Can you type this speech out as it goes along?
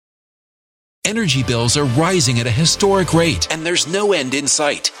energy bills are rising at a historic rate, and there's no end in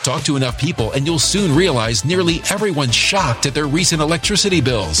sight. Talk to enough people and you'll soon realize nearly everyone's shocked at their recent electricity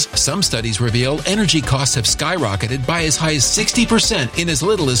bills. Some studies reveal energy costs have skyrocketed by as high as 60% in as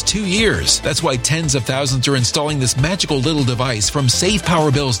little as 2 years. That's why tens of thousands are installing this magical little device from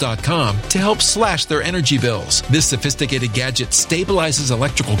SavePowerBills.com to help slash their energy bills. This sophisticated gadget stabilizes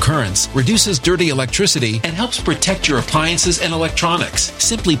electrical currents, reduces dirty electricity, and helps protect your appliances and electronics.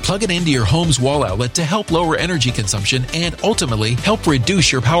 Simply plug it into your home's wall outlet to help lower energy consumption and ultimately help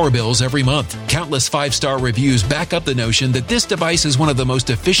reduce your power bills every month. Countless 5-star reviews back up the notion that this device is one of the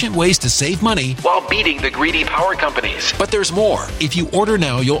most efficient ways to save money while beating the greedy power companies. But there's more. If you order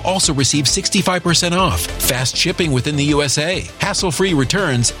now, you'll also receive 65% off, fast shipping within the USA, hassle-free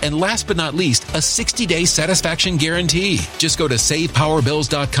returns, and last but not least, a 60-day satisfaction guarantee. Just go to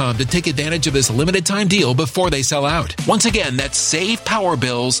SavePowerBills.com to take advantage of this limited time deal before they sell out. Once again, that's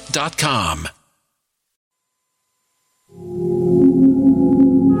SavePowerBills.com.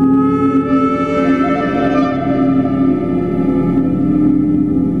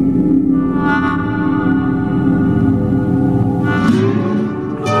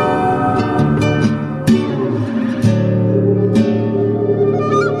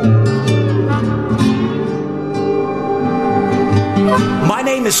 My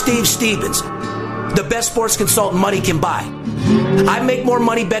name is Steve Stevens, the best sports consultant money can buy. I make more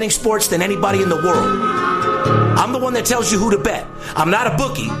money betting sports than anybody in the world. I'm the one that tells you who to bet. I'm not a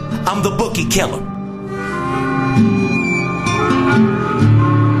bookie. I'm the bookie killer.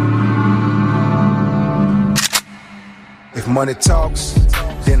 If money talks,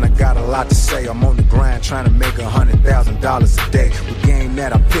 then I got a lot to say. I'm on the grind trying to make $100,000 a day. With game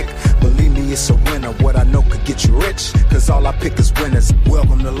that I pick, believe me, it's a winner. What I know could get you rich, cause all I pick is winners.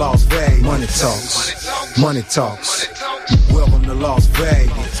 Welcome to Las Vegas. Money talks. Money talks. Welcome to Las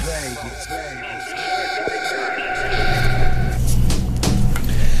Vegas.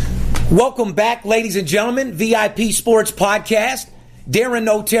 Welcome back, ladies and gentlemen. VIP Sports Podcast. Darren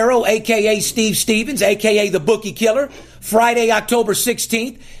Otero, a.k.a. Steve Stevens, a.k.a. the Bookie Killer. Friday, October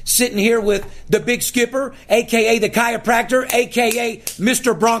 16th, sitting here with the Big Skipper, a.k.a. the Chiropractor, a.k.a.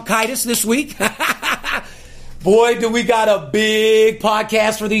 Mr. Bronchitis this week. Boy, do we got a big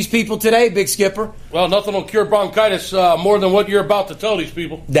podcast for these people today, Big Skipper. Well, nothing will cure bronchitis more than what you're about to tell these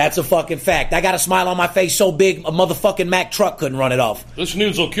people. That's a fucking fact. I got a smile on my face so big a motherfucking Mack truck couldn't run it off. This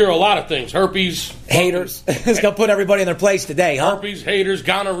news will cure a lot of things. Herpes. Haters. It's going to put everybody in their place today, huh? Herpes, haters,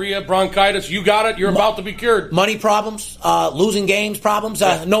 gonorrhea, bronchitis. You got it. You're about to be cured. Money problems, losing games problems.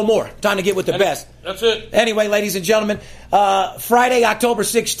 No more. Time to get with the best. That's it. Anyway, ladies and gentlemen, Friday, October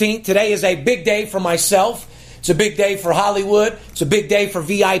 16th. Today is a big day for myself. It's a big day for Hollywood. It's a big day for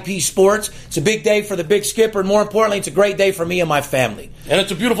VIP Sports. It's a big day for the Big Skipper. And more importantly, it's a great day for me and my family. And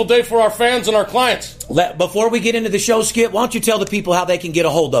it's a beautiful day for our fans and our clients. Before we get into the show, Skip, why don't you tell the people how they can get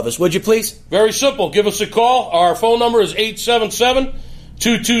a hold of us, would you please? Very simple. Give us a call. Our phone number is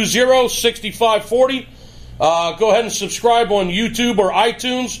 877-220-6540. Go ahead and subscribe on YouTube or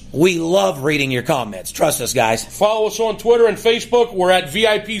iTunes. We love reading your comments. Trust us, guys. Follow us on Twitter and Facebook. We're at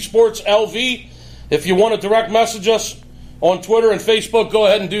VIP Sports LV. If you want to direct message us on Twitter and Facebook, go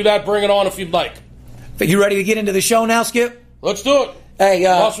ahead and do that. Bring it on if you'd like. You ready to get into the show now, Skip? Let's do it. Hey,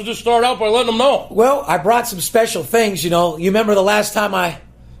 Boss will just start out by letting them know. Well, I brought some special things, you know. You remember the last time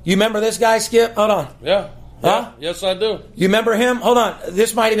You remember this guy, Skip? Hold on. Yeah. Huh? Yes, I do. You remember him? Hold on.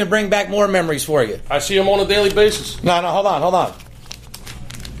 This might even bring back more memories for you. I see him on a daily basis. No, hold on.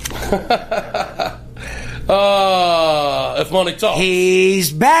 If money talks.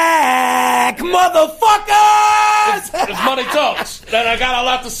 He's back, motherfuckers! If money talks, then I got a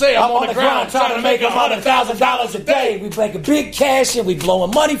lot to say. I'm on the ground trying to make $100,000 a day. We making big cash and we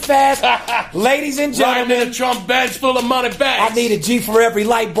blowing money fast. Ladies and gentlemen, riding in a Trump Benz full of money bags. I need a G for every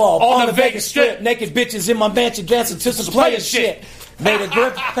light bulb. On the Vegas Strip. Naked bitches in my mansion dancing to some player shit. Made a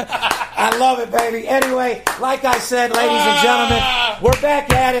grip. I love it, baby. Anyway, like I said, ladies and gentlemen, we're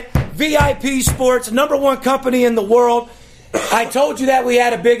back at it. VIP Sports, #1 company in the world. I told you that we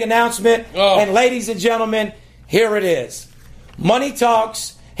had a big announcement. And ladies and gentlemen, here it is. Money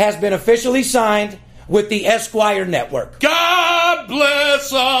Talks has been officially signed with the Esquire Network. God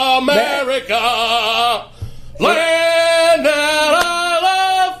bless America. Land that I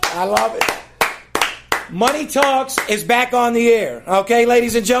love. I love it. Money Talks is back on the air. Okay,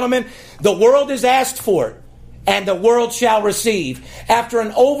 ladies and gentlemen, the world has asked for it, and the world shall receive. After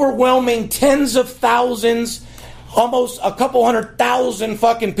an overwhelming tens of thousands, almost a couple 100,000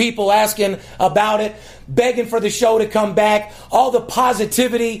 fucking people asking about it, begging for the show to come back, all the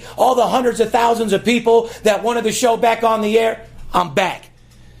positivity, all the hundreds of thousands of people that wanted the show back on the air, I'm back.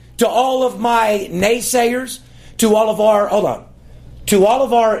 to all of my naysayers, to all of our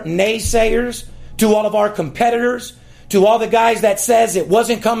naysayers, to all of our competitors, to all the guys that says it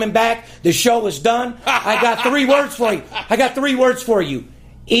wasn't coming back, the show is done, I got 3 words for you. I got 3 words for you.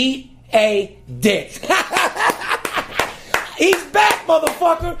 Eat a dick. He's back,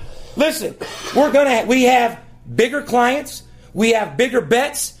 motherfucker. Listen, we have bigger clients, we have bigger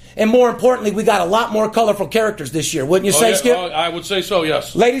bets, and more importantly, we got a lot more colorful characters this year. Wouldn't you say, Skip? I would say so,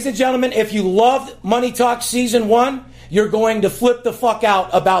 yes. Ladies and gentlemen, if you loved Money Talk Season 1, you're going to flip the fuck out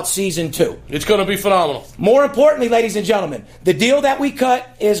about Season 2. It's going to be phenomenal. More importantly, ladies and gentlemen, the deal that we cut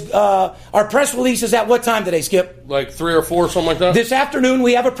is our press release is at what time today, Skip? Like 3 or 4, something like that? This afternoon,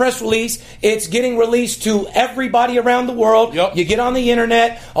 we have a press release. It's getting released to everybody around the world. Yep. You get on the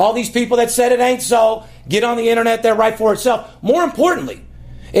internet. All these people that said it ain't so, get on the internet. They're right for itself. More importantly,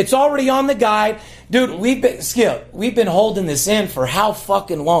 it's already on the guide. Dude, we've been holding this in for how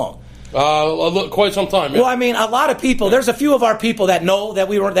fucking long? Quite some time. Yeah. Well, I mean, a lot of people. There's a few of our people that know that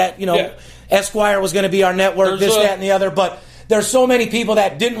we were Esquire was going to be our network, that, and the other. But there's so many people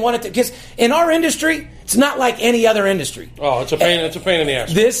that didn't want it to. Because in our industry, it's not like any other industry. Oh, it's a pain. It's a pain in the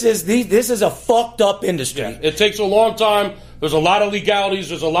ass. This is a fucked up industry. Yeah, it takes a long time. There's a lot of legalities.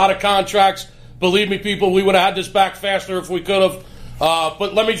 There's a lot of contracts. Believe me, people, we would have had this back faster if we could have.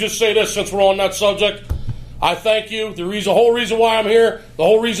 But let me just say this, since we're on that subject. I thank you. The whole reason why I'm here, the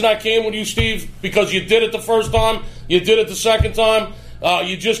whole reason I came with you, Steve, because you did it the first time, you did it the second time,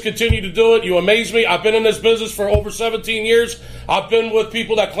 you just continue to do it. You amaze me. I've been in this business for over 17 years. I've been with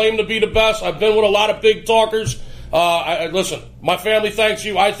people that claim to be the best. I've been with a lot of big talkers. Listen, my family thanks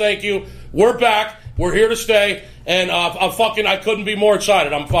you. I thank you. We're back. We're here to stay. And I couldn't be more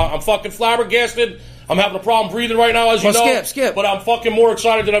excited. I'm fucking flabbergasted. I'm having a problem breathing right now, as you know. Skip. But I'm fucking more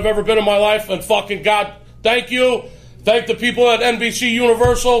excited than I've ever been in my life. And fucking God, thank you. Thank the people at NBC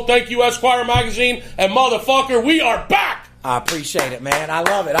Universal. Thank you, Esquire Magazine. And motherfucker, we are back. I appreciate it, man. I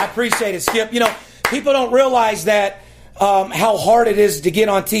love it. I appreciate it, Skip. You know, people don't realize that how hard it is to get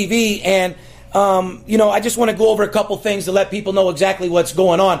on TV. And, I just want to go over a couple things to let people know exactly what's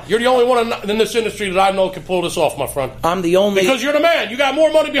going on. You're the only one in this industry that I know can pull this off, my friend. I'm the only... Because you're the man. You got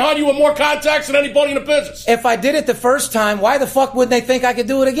more money behind you and more contacts than anybody in the business. If I did it the first time, why the fuck wouldn't they think I could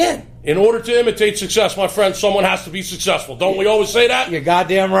do it again? In order to imitate success, my friend, someone has to be successul. Don't we always say that? You're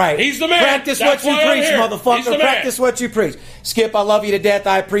goddamn right. He's the man. Practice what you preach, motherfucker. Practice what you preach. Skip, I love you to death.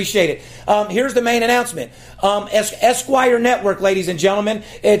 I appreciate it. Here's the main announcement. Esquire Network, ladies and gentlemen.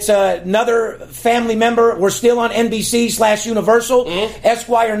 It's another family member. We're still on NBC/Universal. Mm-hmm.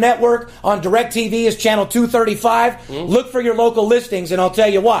 Esquire Network on DirecTV is channel 235. Mm-hmm. Look for your local listings, and I'll tell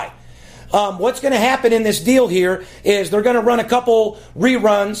you why. What's going to happen in this deal here is they're going to run a couple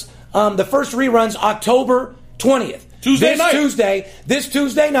reruns. The first rerun's October 20th. This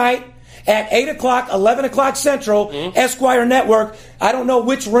Tuesday night at 8 o'clock, 11 o'clock Central, Esquire Network. I don't know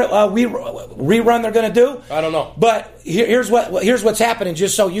which rerun they're going to do. I don't know. But here's what's happening,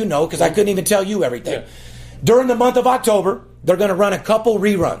 just so you know, because I couldn't even tell you everything. Yeah. During the month of October, they're going to run a couple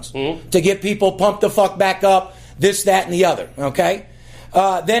reruns to get people pumped the fuck back up, this, that, and the other, okay?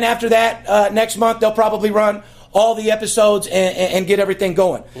 Then after that, next month, they'll probably run all the episodes and get everything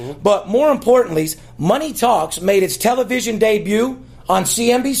going. Mm-hmm. But more importantly, Money Talks made its television debut on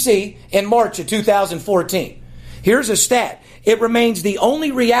CNBC in March of 2014. Here's a stat. It remains the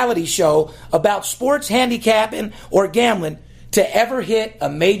only reality show about sports handicapping or gambling to ever hit a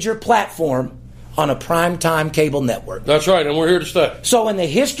major platform on a primetime cable network. That's right, and we're here to stay. So in the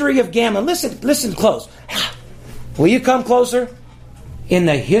history of gambling, listen close. Will you come closer? In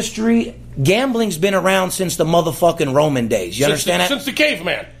the history, gambling's been around since the motherfucking Roman days. You understand that? Since the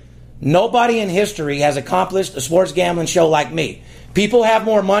caveman. Nobody in history has accomplished a sports gambling show like me. People have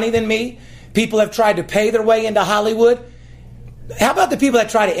more money than me. People have tried to pay their way into Hollywood. How about the people that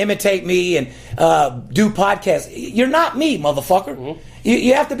try to imitate me and do podcasts? You're not me, motherfucker. Mm-hmm.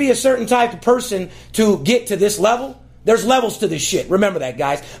 You have to be a certain type of person to get to this level. There's levels to this shit. Remember that,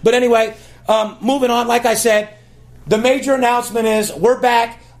 guys. But anyway, moving on, like I said, the major announcement is we're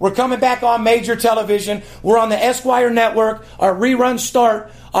back. We're coming back on major television. We're on the Esquire Network. Our reruns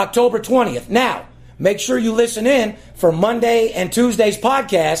start October 20th. Now, make sure you listen in for Monday and Tuesday's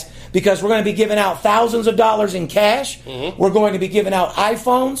podcast because we're going to be giving out thousands of dollars in cash. Mm-hmm. We're going to be giving out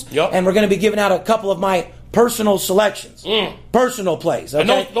iPhones. Yep. And we're going to be giving out a couple of my personal selections. Personal plays.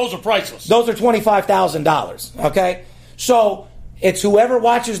 Okay? And those are priceless. Those are $25,000. Okay? So it's whoever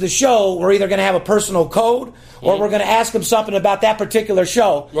watches the show, we're either going to have a personal code or we're going to ask them something about that particular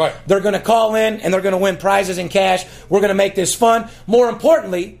show. Right. They're going to call in and they're going to win prizes in cash. We're going to make this fun. More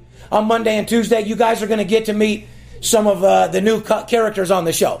importantly, on Monday and Tuesday, you guys are going to get to meet some of the new characters on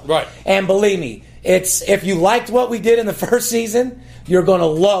the show. Right. And believe me, if you liked what we did in the first season, you're going to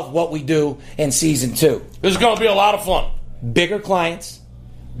love what we do in season 2. This is going to be a lot of fun. Bigger clients,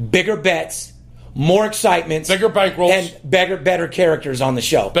 bigger bets, more excitement, bigger bankrolls, and better characters on the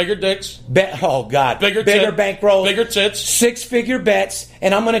show. Bigger dicks. Oh God, bigger bankrolls, bigger tits, 6-figure bets,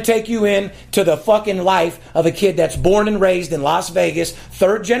 and I'm going to take you in to the fucking life of a kid that's born and raised in Las Vegas,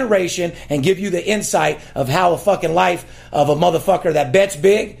 3rd generation, and give you the insight of how a fucking life of a motherfucker that bets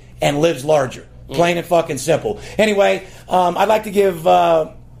big and lives larger. Plain and fucking simple. Anyway, I'd like to give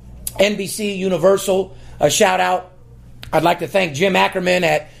NBC Universal a shout out. I'd like to thank Jim Ackerman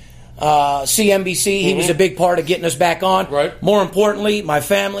at CNBC. He was a big part of getting us back on. Right. More importantly, my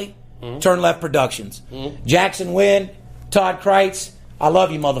family, Turn Left Productions. Jackson Wynn, Todd Kreitz, I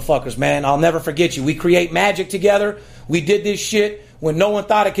love you motherfuckers, man. I'll never forget you. We create magic together. We did this shit when no one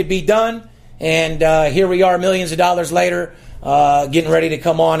thought it could be done. And here we are millions of dollars later, getting ready to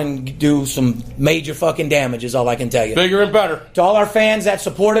come on and do some major fucking damage is all I can tell you. Bigger and better. To all our fans that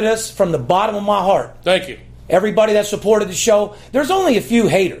supported us from the bottom of my heart. Thank you. Everybody that supported the show. There's only a few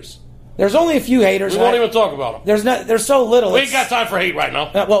haters. We won't even talk about them. There's so little. We ain't got time for hate right now.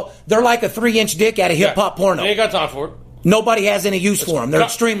 Well, they're like a 3-inch dick at a hip-hop porno. We ain't got time for it. Nobody has any use for them. They're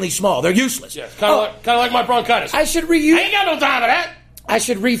extremely small. They're useless. Yeah, kind of like my bronchitis. I should I ain't got no time for that. I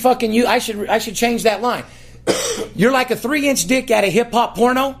should re-fucking you. I should change that line. You're like a 3-inch dick at a hip-hop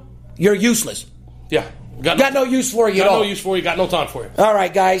porno. You're useless. Yeah. Got no use for you at all. Got no use for you. Got no time for you. All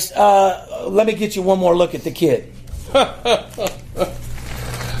right, guys. Let me get you one more look at the kid.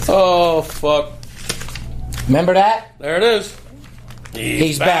 Oh, fuck. Remember that? There it is.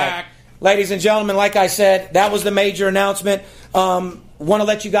 He's back. Ladies and gentlemen, like I said, that was the major announcement. Want to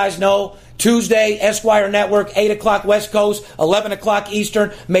let you guys know, Tuesday, Esquire Network, 8 o'clock West Coast, 11 o'clock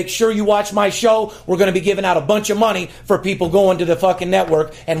Eastern. Make sure you watch my show. We're going to be giving out a bunch of money for people going to the fucking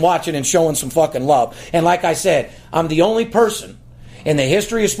network and watching and showing some fucking love. And like I said, I'm the only person in the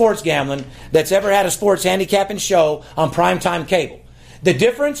history of sports gambling that's ever had a sports handicapping show on primetime cable. The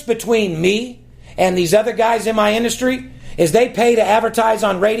difference between me and these other guys in my industry is they pay to advertise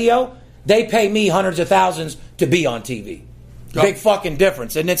on radio. They pay me hundreds of thousands to be on TV. Big fucking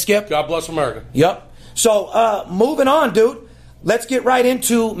difference, isn't it, Skip? God bless America. Yep. So, moving on, dude. Let's get right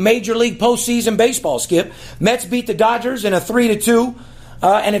into Major League postseason baseball, Skip. Mets beat the Dodgers in a 3-2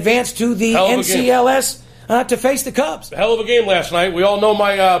 and advanced to the NCLS to face the Cubs. Hell of a game last night. We all know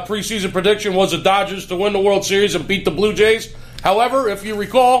my preseason prediction was the Dodgers to win the World Series and beat the Blue Jays. However, if you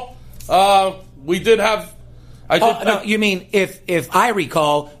recall, we did have... No, you mean if I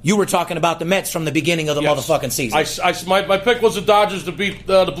recall, you were talking about the Mets from the beginning of the motherfucking season. My pick was the Dodgers to beat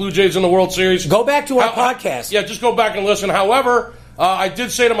the Blue Jays in the World Series. Go back to our podcast. Yeah, just go back and listen. However, I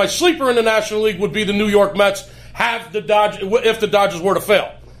did say that my sleeper in the National League would be the New York Mets if the Dodgers were to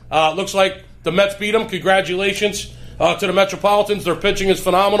fail. Looks like the Mets beat them. Congratulations to the Metropolitans. Their pitching is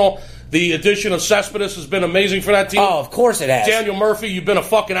phenomenal. The addition of Cespedes has been amazing for that team. Oh, of course it has. Daniel Murphy, you've been a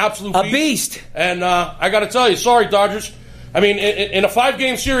fucking absolute beast. And I got to tell you, sorry, Dodgers. I mean, in a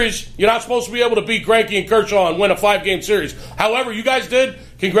 5-game series, you're not supposed to be able to beat Greinke and Kershaw and win a 5-game series. However, you guys did.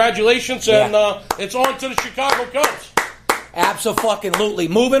 Congratulations, and it's on to the Chicago Cubs. Abso-fucking-lutely.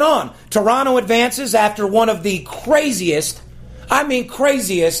 Moving on. Toronto advances after one of the craziest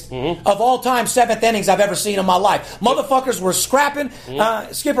of all-time 7th innings I've ever seen in my life. Motherfuckers were scrapping.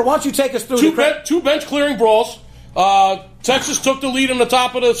 Skipper, why don't you take us through two bench-clearing brawls. Texas took the lead in the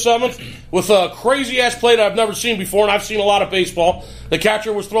top of the 7th with a crazy-ass play that I've never seen before, and I've seen a lot of baseball. The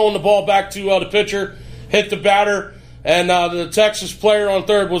catcher was throwing the ball back to the pitcher, hit the batter, and the Texas player on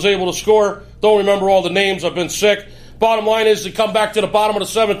third was able to score. Don't remember all the names. I've been sick. Bottom line is to come back to the bottom of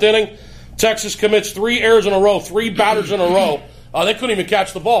the 7th inning. Texas commits 3 errors in a row, 3 batters in a row. They couldn't even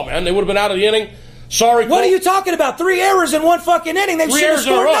catch the ball, man. They would have been out of the inning. Sorry, What are you talking about? 3 errors in one fucking inning. They should have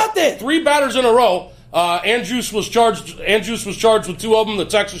scored nothing. 3 batters in a row. Andrews was charged with 2 of them, the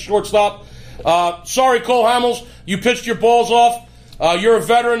Texas shortstop. Sorry, Cole Hamels. You pitched your balls off. You're a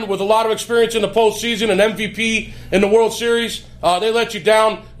veteran with a lot of experience in the postseason, an MVP in the World Series. They let you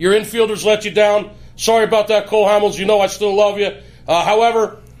down. Your infielders let you down. Sorry about that, Cole Hamels. You know I still love you.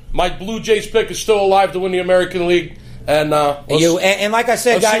 However, my Blue Jays pick is still alive to win the American League. And like I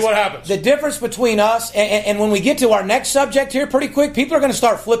said, guys, see what happens. The difference between us and when we get to our next subject here pretty quick, people are going to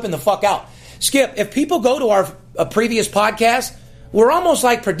start flipping the fuck out. Skip, if people go to our previous podcast, we're almost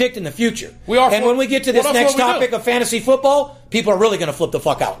like predicting the future. We are. And when we get to this next topic of fantasy football, people are really going to flip the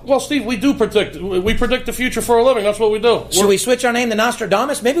fuck out. Well, Steve, we do predict. We predict the future for a living. That's what we do. Should we switch our name to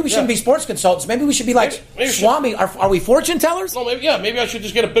Nostradamus? Maybe we shouldn't be sports consultants. Maybe we should be like Swami. Are we fortune tellers? No, maybe I should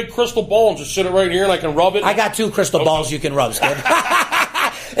just get a big crystal ball and just sit it right here and I can rub it. I got 2 crystal balls you can rub, Skip.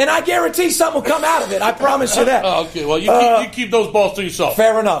 And I guarantee something will come out of it. I promise you that. Okay, well, you keep those balls to yourself.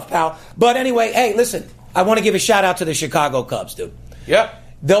 Fair enough, pal. But anyway, hey, listen, I want to give a shout out to the Chicago Cubs, dude. Yeah.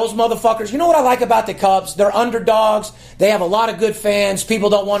 Those motherfuckers, you know what I like about the Cubs? They're underdogs. They have a lot of good fans. People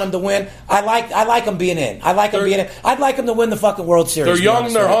don't want them to win. I like them being in. I'd like them to win the fucking World Series. They're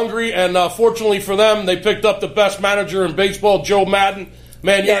young, they're hungry, and fortunately for them, they picked up the best manager in baseball, Joe Madden.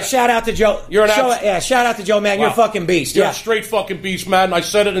 Man, shout out to Joe. Shout out to Joe Madden. Wow. You're a fucking beast. You're a straight fucking beast, Madden. I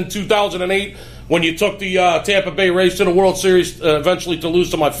said it in 2008 when you took the Tampa Bay Rays to the World Series, eventually to lose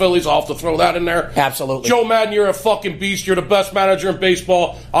to my Phillies. I'll have to throw that in there. Absolutely. Joe Madden, you're a fucking beast. You're the best manager in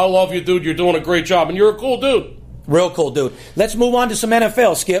baseball. I love you, dude. You're doing a great job, and you're a cool dude. Real cool dude. Let's move on to some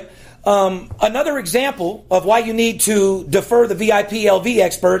NFL, Skip. Another example of why you need to defer the VIP LV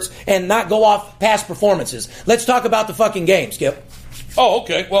experts and not go off past performances. Let's talk about the fucking game, Skip. Oh,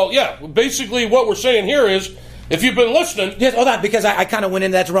 okay. Well, yeah. Basically, what we're saying here is, if you've been listening... Yes, hold on, because I kind of went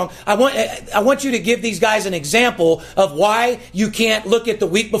into that wrong. I want you to give these guys an example of why you can't look at the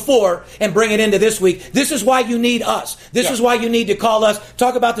week before and bring it into this week. This is why you need us. This is why you need to call us.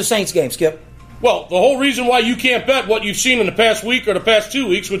 Talk about the Saints game, Skip. Well, the whole reason why you can't bet what you've seen in the past week or the past 2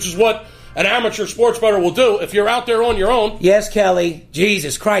 weeks, which is what an amateur sports bettor will do, if you're out there on your own... Yes, Kelly.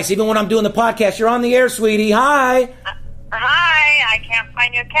 Jesus Christ. Even when I'm doing the podcast, you're on the air, sweetie. Hi. Hi, I can't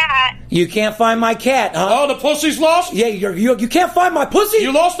find your cat. You can't find my cat, huh? Oh, the pussy's lost? Yeah, you can't find my pussy?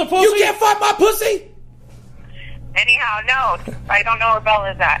 You lost the pussy? You can't find my pussy? Anyhow, no, I don't know where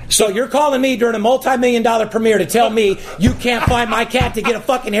Bella's at. So you're calling me during a multi-million-dollar premiere to tell me you can't find my cat to get a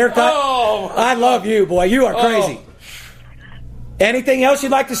fucking haircut? Oh. I love you, boy. You are crazy. Anything else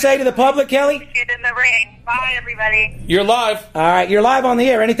you'd like to say to the public, Kelly? Get in the ring. Bye, everybody. You're live. All right, you're live on the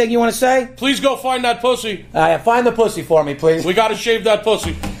air. Anything you want to say? Please go find that pussy. Find the pussy for me, please. We got to shave that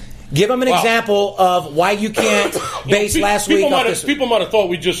pussy. Give them an example of why you can't base last week off this. People might have thought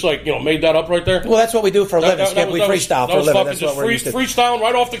we just made that up right there. Well, that's what we do for a living, Skip. We freestyle for a living. That's what we're used to. Freestyling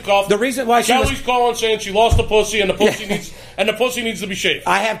right off the cuff. The reason why Kelly's calling saying she lost the pussy and the pussy needs to be shaved.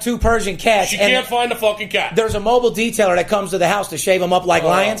 I have 2 Persian cats. She can't find the fucking cat. There's a mobile detailer that comes to the house to shave them up like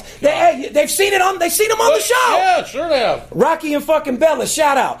lions. They've seen it on. They've seen them on the show. Yeah, sure they have. Rocky and fucking Bella,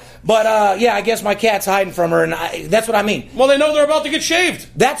 shout out. But I guess my cat's hiding from her, and that's what I mean. Well, they know they're about to get shaved.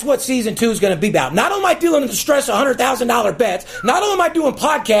 That's what season 2 is going to be about. Not only am I dealing with the stress of $100,000 bets, not only am I doing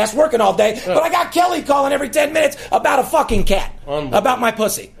podcasts, working all day, but I got Kelly calling every 10 minutes about a fucking cat, about my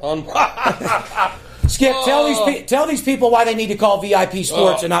pussy. Skip, tell these people why they need to call VIP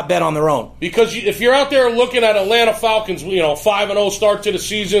Sports and not bet on their own. Because if you're out there looking at Atlanta Falcons, 5-0 start to the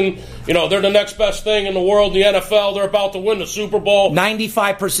season, they're the next best thing in the world, the NFL. They're about to win the Super Bowl.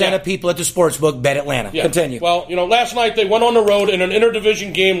 95% of people at the sportsbook bet Atlanta. Yeah. Continue. Well, last night they went on the road in an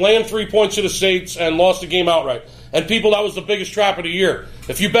interdivision game, laying 3 points to the Saints, and lost the game outright. And people, that was the biggest trap of the year.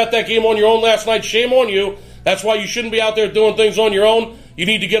 If you bet that game on your own last night, shame on you. That's why you shouldn't be out there doing things on your own. You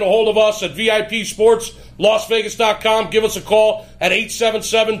need to get a hold of us at VIP Sports, LasVegas.com. Give us a call at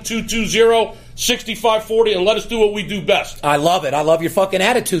 877-220-6540 and let us do what we do best. I love it. I love your fucking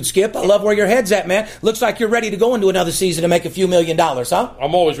attitude, Skip. I love where your head's at, man. Looks like you're ready to go into another season to make a few $1 million, huh?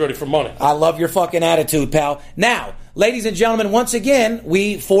 I'm always ready for money. I love your fucking attitude, pal. Now, ladies and gentlemen, once again,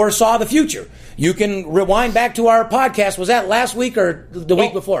 we foresaw the future. You can rewind back to our podcast. Was that last week or the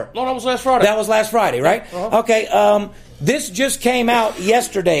week before? No, that was last Friday. That was last Friday, right? Uh-huh. Okay, this just came out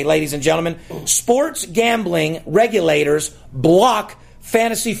yesterday, ladies and gentlemen. Sports gambling regulators block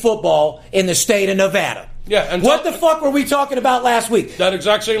fantasy football in the state of Nevada. Yeah, and what the fuck were we talking about last week? That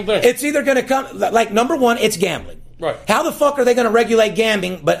exact same thing. It's either going to come, number one, it's gambling. Right. How the fuck are they going to regulate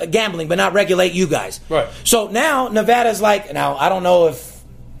gambling, but not regulate you guys? Right. So now Nevada's now I don't know if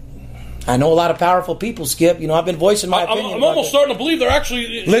I know a lot of powerful people, Skip. I've been voicing my opinion. I'm almost starting to believe they're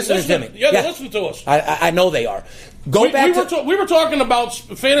actually listening to me. Yeah, they're listening to us. I know they are. We were talking about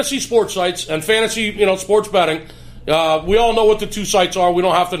fantasy sports sites and fantasy, sports betting. We all know what the 2 sites are. We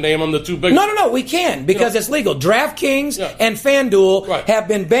don't have to name them. The 2 big. No, we can because it's legal. DraftKings and FanDuel have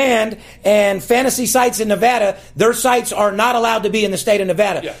been banned, and fantasy sites in Nevada, their sites are not allowed to be in the state of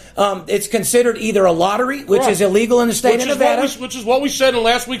Nevada. Yeah. It's considered either a lottery, which is illegal in the state of Nevada. Which is what we said in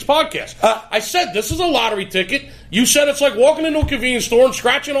last week's podcast. I said this is a lottery ticket. You said it's like walking into a convenience store and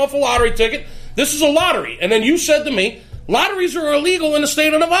scratching off a lottery ticket. This is a lottery. And then you said to me, lotteries are illegal in the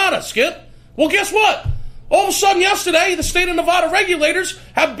state of Nevada, Skip. Well, guess what? All of a sudden, yesterday, the state of Nevada regulators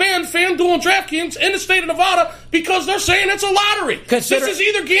have banned FanDuel and DraftKings in the state of Nevada because they're saying it's a lottery. This is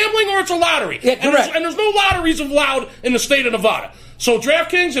either gambling or it's a lottery. Yeah, correct. And there's no lotteries allowed in the state of Nevada. So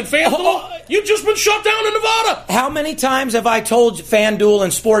DraftKings and FanDuel, you've just been shut down in Nevada. How many times have I told FanDuel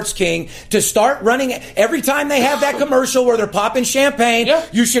and Sports King to start running, every time they have that commercial where they're popping champagne,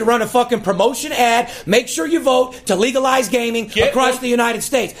 you should run a fucking promotion ad. Make sure you vote to legalize gaming across the United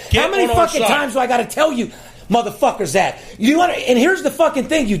States. How many fucking times do I got to tell you, motherfuckers, that? And here's the fucking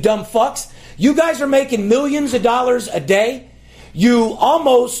thing, you dumb fucks. You guys are making millions of dollars a day. You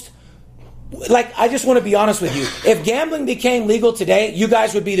almost... Like, I just want to be honest with you. If gambling became legal today, you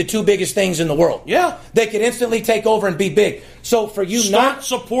guys would be the two biggest things in the world. Yeah. They could instantly take over and be big. So for you Start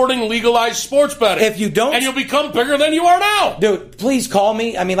supporting legalized sports betting. If you don't... And you'll become bigger than you are now. Dude, please call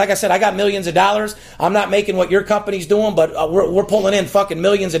me. I mean, like I said, I got millions of dollars. I'm not making what your company's doing, but we're pulling in fucking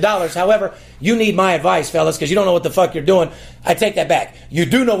millions of dollars. However, you need my advice, fellas, because you don't know what the fuck you're doing. I take that back. You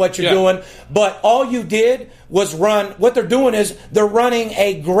do know what you're doing, but all you did was run... What they're doing is they're running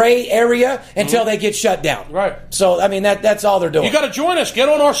a gray area until they get shut down. Right. So, I mean, that's all they're doing. You got to join us. Get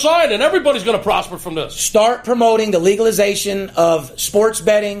on our side, and everybody's going to prosper from this. Start promoting the legalization of sports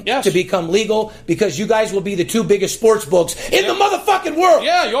betting to become legal, because you guys will be the two biggest sports books in the motherfucking world.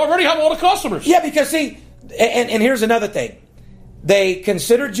 Yeah, you already have all the customers. Yeah, because, see, and here's another thing. They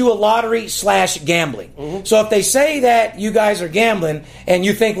considered you a lottery/gambling. So if they say that you guys are gambling and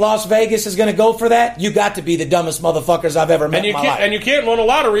you think Las Vegas is going to go for that, you got to be the dumbest motherfuckers I've ever met in my life. And you can't run a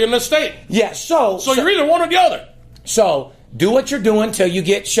lottery in this state. Yeah, so you're either one or the other. So do what you're doing till you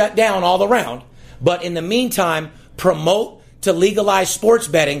get shut down all around. But in the meantime, promote to legalize sports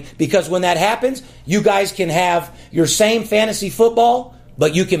betting, because when that happens, you guys can have your same fantasy football,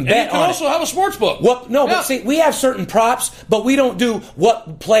 but you can bet on it. You can also have a sports book. But see, we have certain props, but we don't do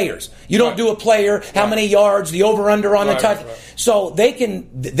what players. You don't do a player, how many yards, the over-under on the touch. Right. So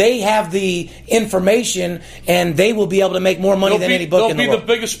they have the information, and they will be able to make more money than any book in the world. They'll be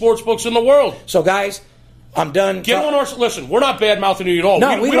the biggest sports books in the world. So, guys, I'm done. Listen, we're not bad-mouthing you at all. No,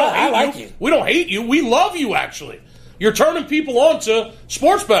 I like you. We don't hate you. We love you, actually. You're turning people on to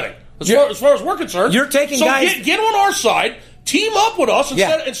sports betting, as far as we're concerned. You're taking guys... Get on our side. Team up with us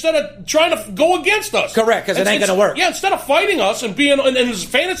instead of trying to go against us. Correct, because it ain't going to work. Yeah, instead of fighting us and being in this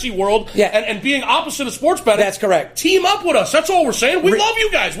fantasy world and being opposite of sports betting. That's correct. Team up with us. That's all we're saying. We love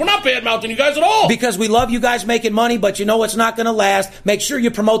you guys. We're not bad-mouthing you guys at all. Because we love you guys making money, but you know it's not going to last. Make sure you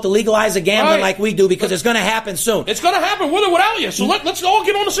promote the legalize of gambling like we do, because it's going to happen soon. It's going to happen with or without you. So let's all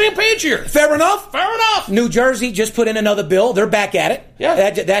get on the same page here. Fair enough? Fair enough. New Jersey just put in another bill. They're back at it. Yeah.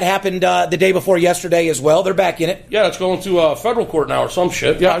 That happened the day before yesterday as well. They're back in it. Yeah, it's going to federal court now or some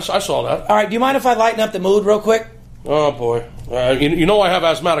shit. Yeah, I saw that. All right, do you mind if I lighten up the mood real quick? Oh, boy. You know I have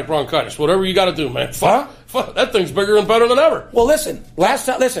asthmatic bronchitis. Whatever you got to do, man. Fuck, that thing's bigger and better than ever. Well, listen. What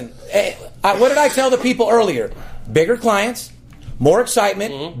did I tell the people earlier? Bigger clients, more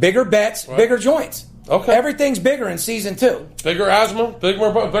excitement, bigger bets, bigger joints. Okay. Everything's bigger in season 2. Bigger asthma,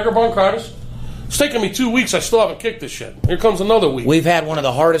 bigger bronchitis. It's taken me 2 weeks. I still haven't kicked this shit. Here comes another week. We've had one of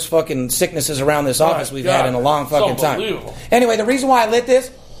the hardest fucking sicknesses around this office we've had in a long fucking time. Anyway, the reason why I lit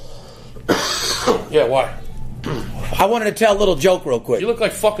this... Yeah, why? I wanted to tell a little joke real quick. You look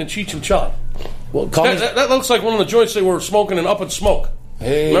like fucking Cheech and Chong. Well, that looks like one of the joints they were smoking in Up in Smoke.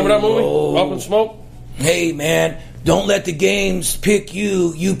 Hey, remember that movie? Up in Smoke? Hey, man, don't let the games pick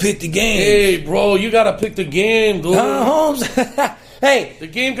you. You pick the game. Hey, bro, you got to pick the game, dude. Holmes. Hey. The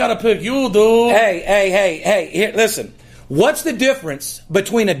game got to pick you, dude. Hey. Here, listen. What's the difference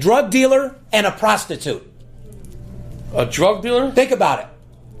between a drug dealer and a prostitute? A drug dealer? Think about it.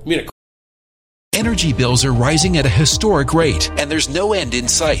 You mean Energy bills are rising at a historic rate, and there's no end in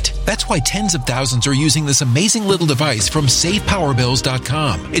sight. That's why tens of thousands are using this amazing little device from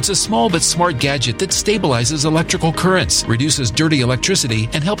SavePowerBills.com. It's a small but smart gadget that stabilizes electrical currents, reduces dirty electricity,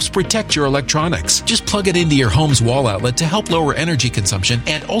 and helps protect your electronics. Just plug it into your home's wall outlet to help lower energy consumption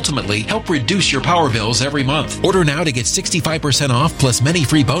and ultimately help reduce your power bills every month. Order now to get 65% off plus many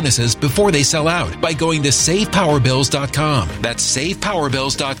free bonuses before they sell out by going to SavePowerBills.com. That's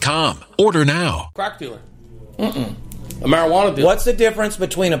SavePowerBills.com. Order now. Crack dealer. A marijuana dealer. What's the difference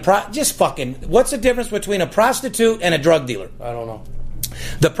between what's the difference between a prostitute and a drug dealer? I don't know.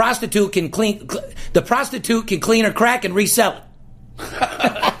 The prostitute can clean her crack and resell it.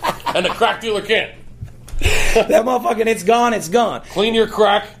 And the crack dealer can't. That motherfucking it's gone. Clean your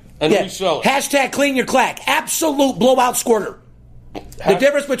crack and resell it. Hashtag clean your crack. Absolute blowout squirter. The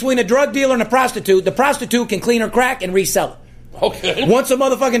difference between a drug dealer and a prostitute, the prostitute can clean her crack and resell it. Okay. Once a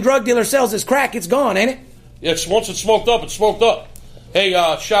motherfucking drug dealer sells his crack, it's gone, ain't it? Yeah, once it's smoked up, it's smoked up. Hey,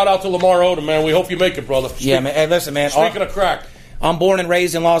 shout out to Lamar Odom, man. We hope you make it, brother. Yeah, man. Hey, listen, man. Speaking of crack. I'm born and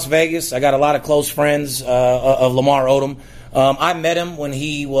raised in Las Vegas. I got a lot of close friends of Lamar Odom. I met him when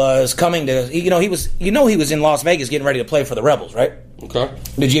he was coming to, he was in Las Vegas getting ready to play for the Rebels, right? Okay.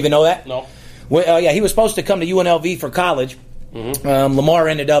 Did you even know that? No. Well, yeah, he was supposed to come to UNLV for college. Mm-hmm. Lamar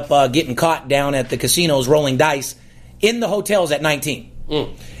ended up getting caught down at the casinos rolling dice in the hotels at 19.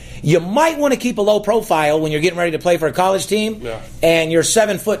 You might want to keep a low profile when you're getting ready to play for a college team, and you're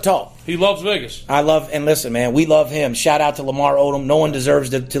 7 foot tall. He loves Vegas. And listen, man, we love him. Shout out to Lamar Odom. No one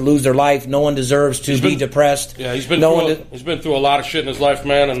deserves to lose their life. No one deserves to be depressed. Yeah, he's been through a lot of shit in his life,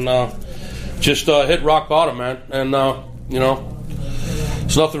 man, and just hit rock bottom, man. And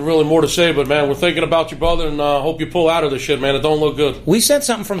there's nothing really more to say, but man, we're thinking about you, brother, and hope you pull out of this shit, man. It don't look good. We sent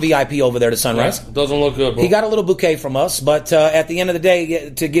something from VIP over there to Sunrise. Yeah, it doesn't look good, bro. He got a little bouquet from us, but at the end of the day,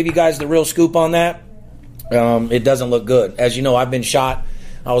 to give you guys the real scoop on that, it doesn't look good. As you know, I've been shot.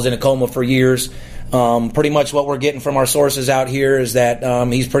 I was in a coma for years. Pretty much what we're getting from our sources out here is that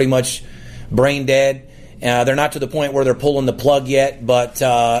he's pretty much brain dead. They're not to the point where they're pulling the plug yet, but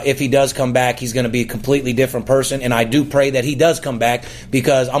if he does come back, he's going to be a completely different person, and I do pray that he does come back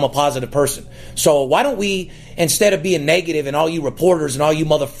because I'm a positive person. So why don't we, instead of being negative and all you reporters and all you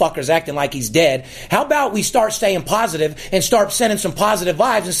motherfuckers acting like he's dead, how about we start staying positive and start sending some positive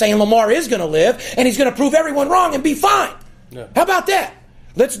vibes and saying Lamar is going to live and he's going to prove everyone wrong and be fine? Yeah. How about that?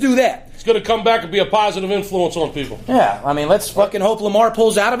 Let's do that. He's going to come back and be a positive influence on people. Yeah, I mean, let's fucking hope Lamar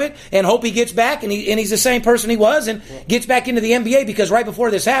pulls out of it and hope he gets back and he's the same person he was and gets back into the NBA, because right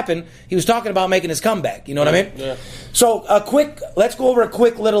before this happened, he was talking about making his comeback. You know what I mean? Yeah. So, let's go over a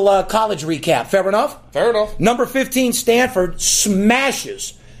quick little college recap. Fair enough? Fair enough. Number 15, Stanford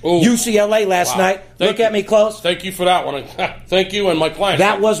smashes UCLA last night. Look at me close. Thank you for that one. Thank you and my client.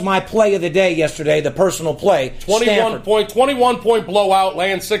 That was my play of the day yesterday, the personal play. 21 point blowout,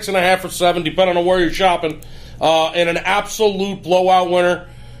 laying 6.5 or 7, depending on where you're shopping, and an absolute blowout winner.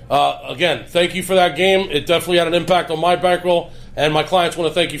 Again, thank you for that game. It definitely had an impact on my bankroll, and my clients want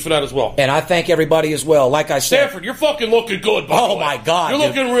to thank you for that as well. And I thank everybody as well. Like I said, Stanford, you're fucking looking good, by the way. My God. You're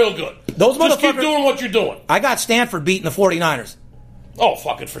looking real good. Just keep doing what you're doing. I got Stanford beating the 49ers. Oh,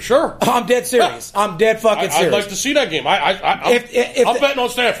 fucking for sure. I'm dead serious. I'm dead fucking serious. I'd like to see that game. I'm betting on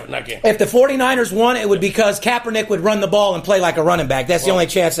Stanford in that game. If the 49ers won, it would be because Kaepernick would run the ball and play like a running back. That's the only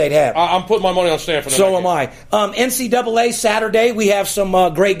chance they'd have. I'm putting my money on Stanford. So am I. NCAA Saturday, we have some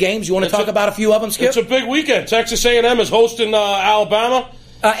great games. You want to talk about a few of them, Skip? It's a big weekend. Texas A&M is hosting Alabama.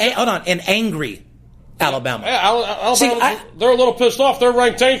 Hold on. An angry Alabama. Yeah, Alabama, they're a little pissed off. They're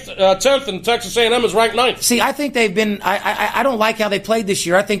ranked 10th, and Texas A&M is ranked 9th. See, I think they've been. I don't like how they played this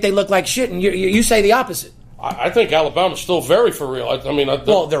year. I think they look like shit, and you say the opposite. I think Alabama's still very for real.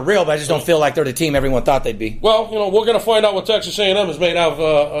 They're real, but I just don't feel like they're the team everyone thought they'd be. Well, we're going to find out what Texas A&M is made of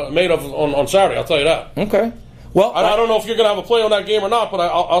on Saturday. I'll tell you that. Okay. Well, I don't know if you're going to have a play on that game or not, but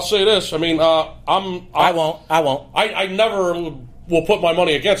I'll say this. I won't. I never will put my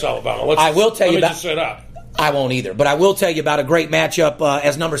money against Alabama. Let me just say that. I won't either. But I will tell you about a great matchup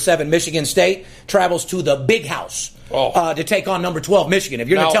as number 7 Michigan State travels to the Big House to take on number 12 Michigan. If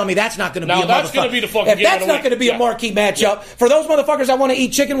you're going to tell me that's not going to be a that's going to be the fucking game. If that's not going to be a marquee matchup, for those motherfuckers that want to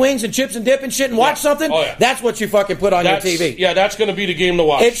eat chicken wings and chips and dip and shit and watch something, that's what you fucking put on your TV. Yeah, that's going to be the game to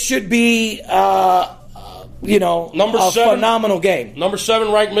watch. It should be, phenomenal game. Number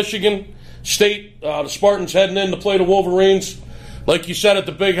 7 ranked Michigan State. The Spartans heading in to play the Wolverines. Like you said at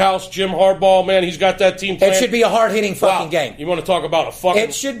the Big House, Jim Harbaugh, man, he's got that team playing. It should be a hard-hitting fucking game. You want to talk about a fucking...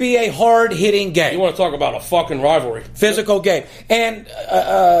 It should be a hard-hitting game. You want to talk about a fucking rivalry. Physical game. And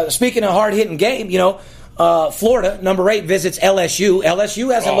speaking of hard-hitting game, Florida, number 8, visits LSU.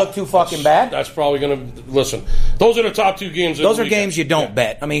 LSU hasn't looked too fucking bad. That's probably going to... Listen, those are the top 2 games. Those are games you don't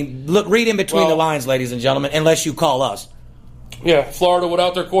bet. I mean, read in between the lines, ladies and gentlemen, unless you call us. Yeah, Florida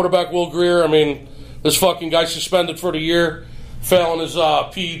without their quarterback, Will Grier. I mean, this fucking guy suspended for the year. Failing his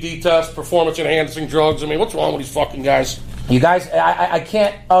PED test, performance-enhancing drugs. I mean, what's wrong with these fucking guys? You guys, I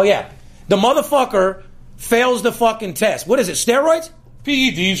can't... Oh, yeah. The motherfucker fails the fucking test. What is it, steroids?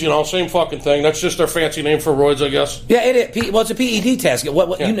 PEDs, same fucking thing. That's just their fancy name for roids, I guess. Yeah, it is. Well, it's a PED test.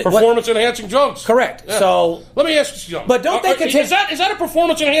 Performance-enhancing drugs. Correct. Yeah. So... Let me ask you something. But don't they continue... Is that a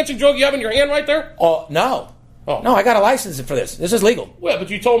performance-enhancing drug you have in your hand right there? Oh, no. Oh. No, I got a license for this. This is legal. Well,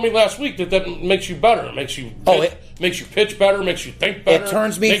 but you told me last week that makes you better. It makes you makes you pitch better, makes you think better.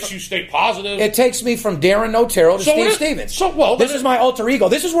 It makes you stay positive. It takes me from Darren Otero to Steve Stevens. This is my alter ego.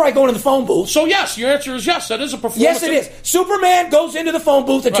 This is where I go into the phone booth. So yes, your answer is yes. That is a performance. Yes, it is. Superman goes into the phone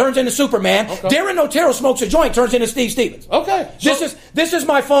booth and turns into Superman. Okay. Darren Otero smokes a joint, turns into Steve Stevens. Okay. This is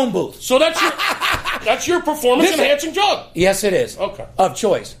my phone booth. So that's your That's your performance-enhancing drug. Yes, it is. Okay. Of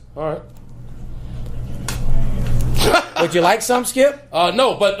choice. All right. Would you like some, Skip?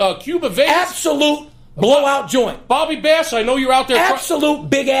 No, but Cuba Vegas. Absolute blowout joint. Bobby Bass, I know you're out there. Absolute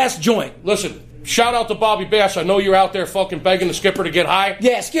big-ass joint. Listen, shout out to Bobby Bass. I know you're out there fucking begging the Skipper to get high.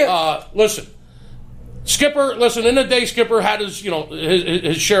 Yeah, Skip. Listen. Skipper, listen, in the day, Skipper had his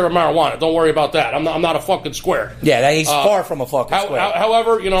share of marijuana. Don't worry about that. I'm not a fucking square. Yeah, he's far from a fucking square.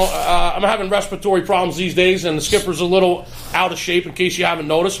 However, I'm having respiratory problems these days, and the Skipper's a little out of shape, in case you haven't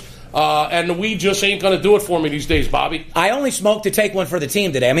noticed. And the weed just ain't going to do it for me these days, Bobby. I only smoked to take one for the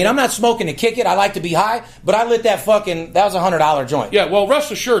team today. I mean, I'm not smoking to kick it. I like to be high, but I lit that was a $100 joint. Yeah, well,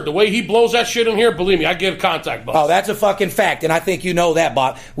 rest assured, the way he blows that shit in here, believe me, I get a contact buzz. Oh, that's a fucking fact, and I think you know that,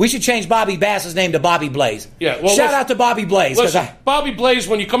 Bob. We should change Bobby Bass's name to Bobby Blaze. Yeah, well, shout out to Bobby Blaze. Bobby Blaze,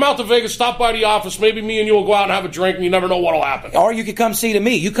 when you come out to Vegas, stop by the office. Maybe me and you will go out and have a drink, and you never know what will happen. Or you could come see to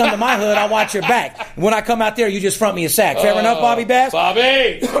me. You come to my hood, I'll watch your back. When I come out there, you just front me a sack. Fair enough, Bobby Bass?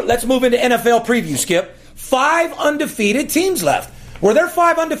 Bobby! Let's move into NFL preview, Skip. 5 undefeated teams left. Were there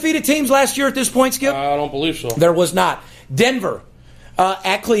 5 undefeated teams last year at this point, Skip? I don't believe so. There was not. Denver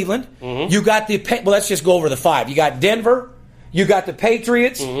at Cleveland. Mm-hmm. You got let's just go over the 5. You got Denver. You got the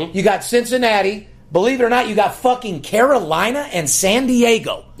Patriots. Mm-hmm. You got Cincinnati. Believe it or not, you got fucking Carolina and San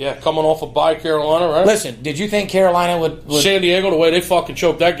Diego. Yeah, coming off of bye Carolina, right? Listen, did you think Carolina would... San Diego, the way they fucking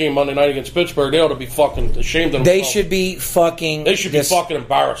choked that game Monday night against Pittsburgh, they ought to be fucking ashamed of themselves. They should be fucking... They should be fucking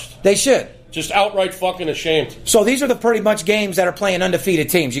embarrassed. They should. Just outright fucking ashamed. So these are the pretty much games that are playing undefeated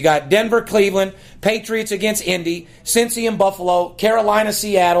teams. You got Denver, Cleveland, Patriots against Indy, Cincy and Buffalo, Carolina,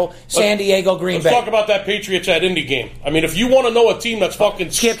 Seattle, San Diego, Green Bay. Let's talk about that Patriots at Indy game. I mean, if you want to know a team that's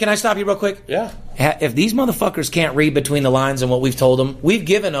fucking... Skip, can I stop you real quick? Yeah. If these motherfuckers can't read between the lines and what we've told them, we've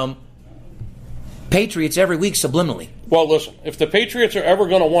given them Patriots every week subliminally. Well, listen, if the Patriots are ever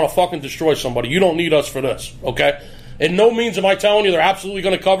going to want to fucking destroy somebody, you don't need us for this, okay? In no means am I telling you they're absolutely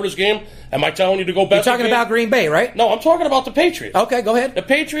going to cover this game. Am I telling you to go bet? You're talking about Green Bay, right? No, I'm talking about the Patriots. Okay, go ahead. The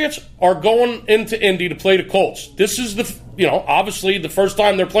Patriots are going into Indy to play the Colts. This is obviously the first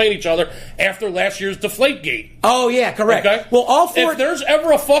time they're playing each other after last year's Deflategate. Oh, yeah, correct. Okay? Well, all 4... If there's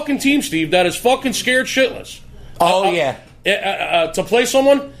ever a fucking team, Steve, that is fucking scared shitless. To play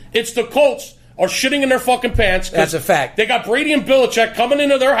someone, it's the Colts. Are shitting in their fucking pants. That's a fact. They got Brady and Belichick coming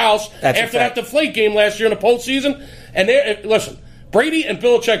into their house after that deflate game last year in the postseason. And listen, Brady and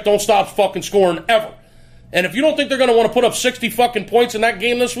Belichick don't stop fucking scoring ever. And if you don't think they're going to want to put up 60 fucking points in that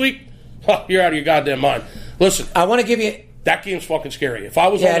game this week, you're out of your goddamn mind. Listen, I want to give you... That game's fucking scary. If I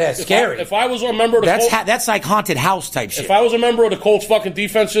was scary. If I was a member of the Colts, that's like haunted house type shit. If I was a member of the Colts fucking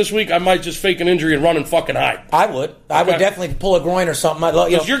defense this week, I might just fake an injury and run and fucking hide. I would. I would definitely pull a groin or something.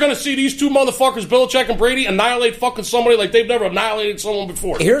 Because you're going to see these 2 motherfuckers, Belichick and Brady, annihilate fucking somebody like they've never annihilated someone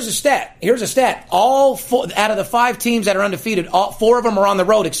before. Here's a stat. All 4 out of the 5 teams that are undefeated, all 4 of them are on the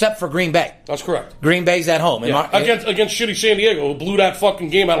road except for Green Bay. That's correct. Green Bay's at home. Yeah. Against shitty San Diego, who blew that fucking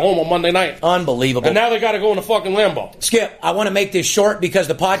game at home on Monday night. Unbelievable. And now they got to go in the fucking Lambeau. Skip, I want to make this short because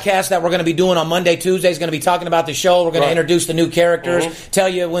the podcast that we're going to be doing on Monday, Tuesday is going to be talking about the show. We're going to introduce the new characters, tell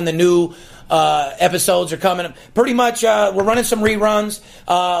you when the new episodes are coming. Pretty much, we're running some reruns.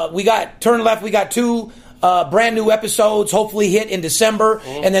 We got Turn Left. We got 2 brand new episodes, hopefully hit in December,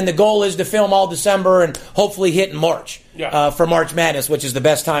 and then the goal is to film all December and hopefully hit in March for March Madness, which is the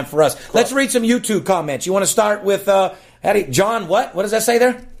best time for us. Let's read some YouTube comments. You want to start with John? What does that say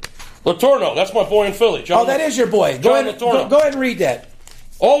there? Latorno, that's my boy in Philly. John, that is your boy. Go ahead and read that.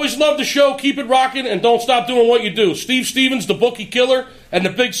 Always love the show. Keep it rocking and don't stop doing what you do. Steve Stevens, the bookie killer, and the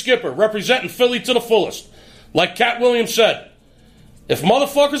big skipper, representing Philly to the fullest. Like Cat Williams said, if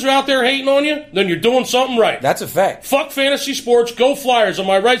motherfuckers are out there hating on you, then you're doing something right. That's a fact. Fuck fantasy sports. Go Flyers. Am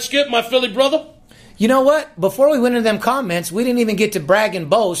I right, Skip, my Philly brother? You know what? Before we went into them comments, we didn't even get to brag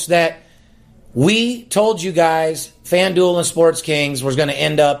and boast that we told you guys FanDuel and Sports Kings was going to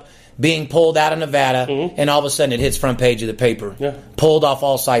end up being pulled out of Nevada, and all of a sudden it hits front page of the paper. Yeah. Pulled off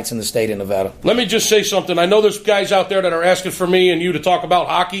all sites in the state of Nevada. Let me just say something. I know there's guys out there that are asking for me and you to talk about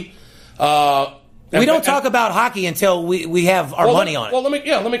hockey. We don't talk about hockey until we have our money on it. Well,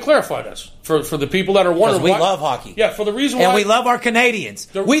 let me clarify this for the people that are wondering. We love hockey. Yeah, for the reason why. And we love our Canadians.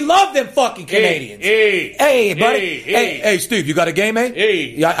 We love them fucking Canadians. Hey, buddy. Hey, Steve, you got a game, eh?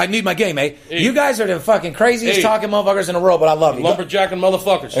 Hey. I need my game, eh? You guys are the fucking craziest talking motherfuckers in the world, but I love you. Lumberjacking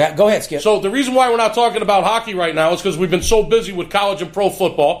motherfuckers. Go ahead, Skip. So the reason why we're not talking about hockey right now is because we've been so busy with college and pro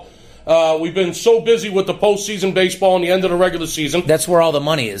football. We've been so busy with the postseason baseball and the end of the regular season. That's where all the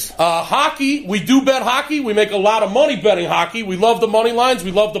money is. Hockey, we do bet hockey. We make a lot of money betting hockey. We love the money lines.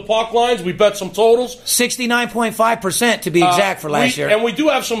 We love the puck lines. We bet some totals. 69.5% to be exact for last year. And we do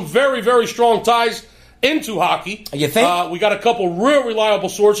have some very, very strong ties into hockey. You think? We got a couple real reliable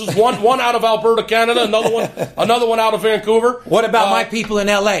sources. One out of Alberta, Canada. Another one out of Vancouver. What about my people in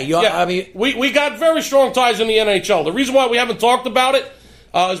L.A.? We got very strong ties in the NHL. The reason why we haven't talked about it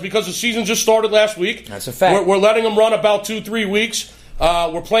is because the season just started last week. That's a fact. We're letting them run about 2-3 weeks.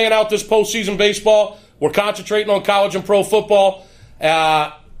 We're playing out this postseason baseball. We're concentrating on college and pro football.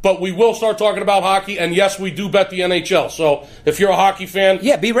 But we will start talking about hockey, and yes, we do bet the NHL. So if you're a hockey fan...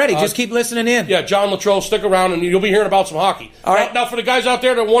 Yeah, be ready. Just keep listening in. Yeah, John Latrell, stick around, and you'll be hearing about some hockey. All right. Now, for the guys out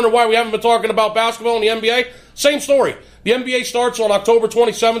there that wonder why we haven't been talking about basketball in the NBA, same story. The NBA starts on October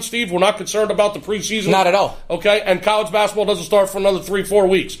 27th, Steve. We're not concerned about the preseason. Not at all. Okay, and college basketball doesn't start for another 3-4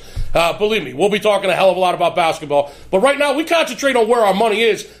 weeks. Believe me, we'll be talking a hell of a lot about basketball. But right now, we concentrate on where our money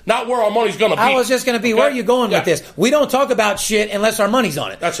is, not where our money's going to be. I was just going to be, where are you going with this? We don't talk about shit unless our money's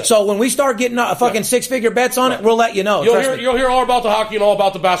on it. That's it. So when we start getting fucking six-figure bets on it, we'll let you know. You'll hear all about the hockey and all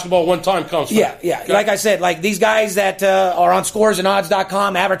about the basketball when time comes. Yeah. Okay? Like I said, like these guys that are on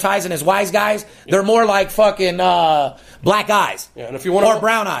scoresandodds.com advertising as wise guys, they're more like fucking black eyes. Yeah, and if you want or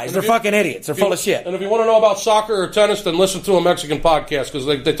brown eyes. They're fucking idiots. They're full of shit. And if you want to know about soccer or tennis, then listen to a Mexican podcast because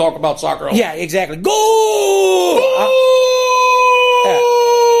they talk about soccer. Yeah, exactly. Go!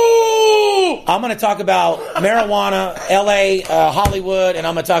 I'm going to talk about marijuana, L.A., Hollywood, and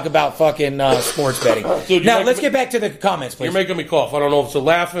I'm going to talk about fucking sports betting. Dude, now, let's get back to the comments, please. You're making me cough. I don't know if it's the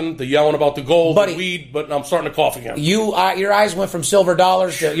laughing, the yelling about the gold, the weed, but I'm starting to cough again. Your eyes went from silver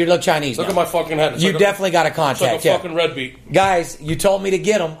dollars to you look Chinese Look now. at my fucking head. You definitely got a contact. It's like a fucking red beet. Guys, you told me to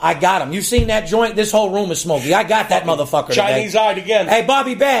get them. I got them. You seen that joint? This whole room is smoky. I got that motherfucker Chinese-eyed again. Hey,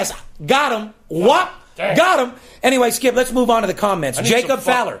 Bobby Bass, got him. What? Damn. Got him. Anyway, Skip, let's move on to the comments. Jacob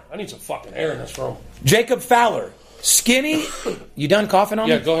Fowler. I need some fucking air in this room. Jacob Fowler. Skinny. You done coughing on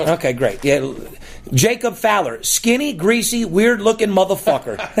me? Yeah, go ahead. Okay, great. Yeah, Jacob Fowler. Skinny, greasy, weird-looking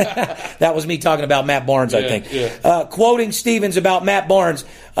motherfucker. That was me talking about Matt Barnes, I think. Yeah. Quoting Stevens about Matt Barnes.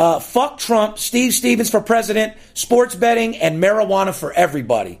 Fuck Trump, Steve Stevens for president, sports betting, and marijuana for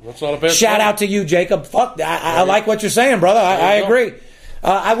everybody. That's not a bad Shout out to you, Jacob. Fuck, I like what you're saying, brother. I agree.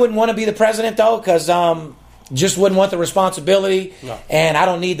 I wouldn't want to be the president, though, because just wouldn't want the responsibility, and I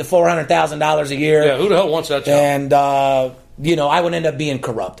don't need the $400,000 a year. Yeah, who the hell wants that job? And, I would end up being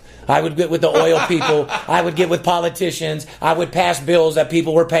corrupt. I would get with the oil people. I would get with politicians. I would pass bills that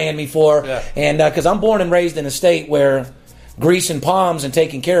people were paying me for. Yeah. And because I'm born and raised in a state where greasing palms and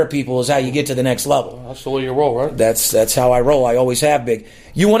taking care of people is how you get to the next level. That's the way you roll, right? That's how I roll. I always have, big.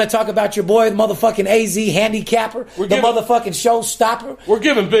 You want to talk about your boy, the motherfucking AZ handicapper? Motherfucking showstopper? We're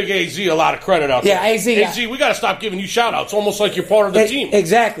giving Big AZ a lot of credit out there. Yeah, AZ. AZ, we got to stop giving you shout-outs, almost like you're part of the team.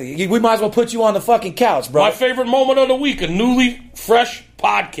 Exactly. We might as well put you on the fucking couch, bro. My favorite moment of the week, a newly fresh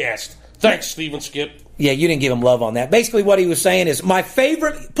podcast. Thanks, Steven Skip. Yeah, you didn't give him love on that. Basically, what he was saying is, my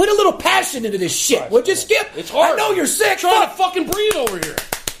favorite... Put a little passion into this shit. Would you, Skip? It's hard. I know you're sick. Trying to fucking breathe over here.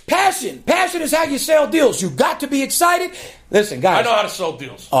 Passion. Passion is how you sell deals. You got to be excited. Listen, guys. I know how to sell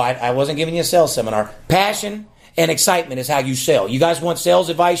deals. Oh, I wasn't giving you a sales seminar. Passion and excitement is how you sell. You guys want sales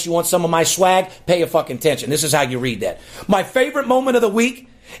advice? You want some of my swag? Pay your fucking attention. This is how you read that. My favorite moment of the week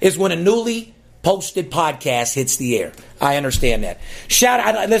is when a newly posted podcast hits the air. I understand that.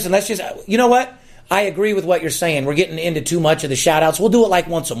 Listen, let's just... You know what? I agree with what you're saying. We're getting into too much of the shout-outs. We'll do it like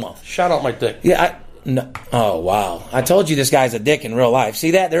once a month. Shout out my dick. Yeah, no. Oh, wow. I told you this guy's a dick in real life.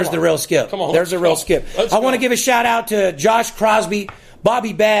 See that? There's the real Skip. Come on. There's the real Skip. I want to give a shout-out to Josh Crosby,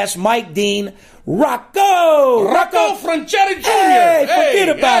 Bobby Bass, Mike Dean, Rocco Franchetti Jr. Hey,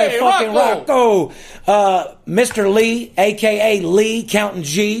 forget about it, fucking Rocco. Mr. Lee, a.k.a. Lee, counting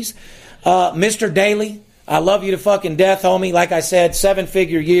G's. Mr. Daly, I love you to fucking death, homie. Like I said,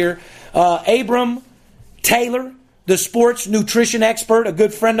 7-figure year. Abram Taylor, the sports nutrition expert, a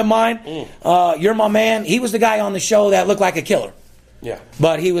good friend of mine. You're my man. He was the guy on the show that looked like a killer. Yeah.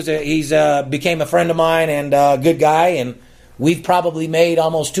 But he's became a friend of mine and a good guy, and we've probably made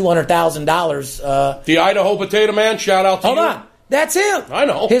almost $200,000. The Idaho Potato Man, shout out to you. Hold on. That's him. I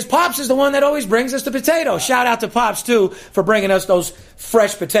know. His Pops is the one that always brings us the potatoes. Shout out to Pops, too, for bringing us those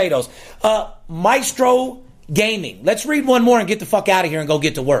fresh potatoes. Maestro Gaming. Let's read one more and get the fuck out of here and go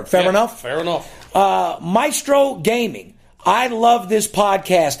get to work. Fair enough? Fair enough. Maestro Gaming. I love this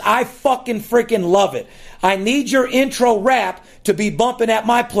podcast. I fucking freaking love it. I need your intro rap to be bumping at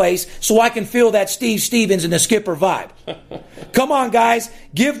my place so I can feel that Steve Stevens and the Skipper vibe. Come on, guys.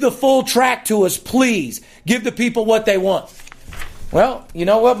 Give the full track to us, please. Give the people what they want. Well, you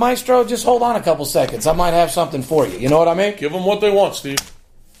know what, Maestro? Just hold on a couple seconds. I might have something for you. You know what I mean? Give them what they want, Steve.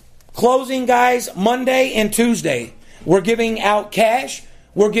 Closing, guys, Monday and Tuesday. We're giving out cash.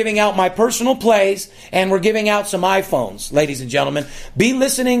 We're giving out my personal plays, and we're giving out some iPhones, ladies and gentlemen. Be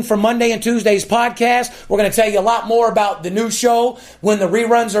listening for Monday and Tuesday's podcast. We're going to tell you a lot more about the new show, when the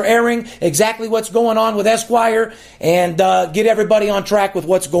reruns are airing, exactly what's going on with Esquire, and get everybody on track with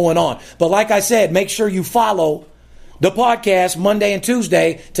what's going on. But like I said, make sure you follow the podcast Monday and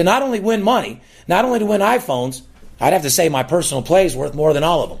Tuesday to not only win money, not only to win iPhones, I'd have to say my personal play is worth more than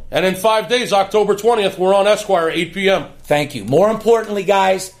all of them. And in 5 days, October 20th, we're on Esquire, 8 p.m. Thank you. More importantly,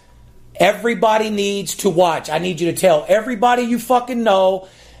 guys, everybody needs to watch. I need you to tell everybody you fucking know,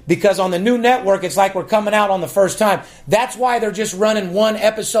 because on the new network, it's like we're coming out on the first time. That's why they're just running one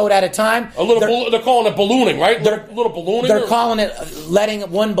episode at a time. They're calling it ballooning, right? Little ballooning? They're calling it letting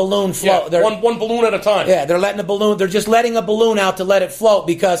one balloon float. Yeah, one balloon at a time. Yeah, they're letting a balloon. They're just letting a balloon out to let it float,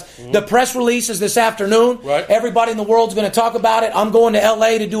 because the press release is this afternoon. Right. Everybody in the world's going to talk about it. I'm going to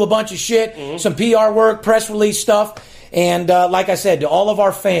L.A. to do a bunch of shit, some PR work, press release stuff. And like I said, to all of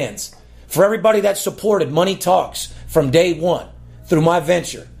our fans, for everybody that supported Money Talks from day one through my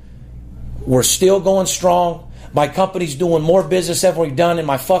venture, we're still going strong. My company's doing more business than we've done in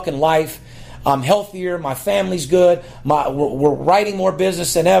my fucking life. I'm healthier. My family's good. We're writing more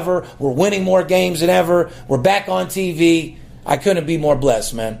business than ever. We're winning more games than ever. We're back on TV. I couldn't be more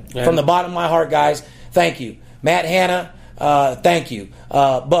blessed, man. Yeah. From the bottom of my heart, guys, thank you. Matt Hanna, thank you.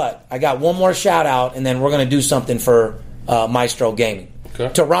 But I got one more shout out, and then we're going to do something for Maestro Gaming.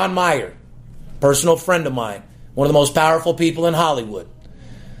 Okay. To Ron Meyer, personal friend of mine, one of the most powerful people in Hollywood.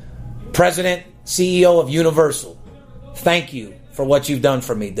 President, CEO of Universal, thank you for what you've done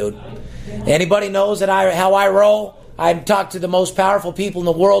for me, dude. Anybody knows that how I roll? I talk to the most powerful people in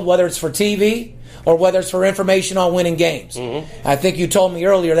the world, whether it's for TV or whether it's for information on winning games. I think you told me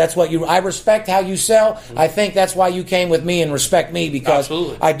earlier that's what I respect how you sell. I think that's why you came with me and respect me, because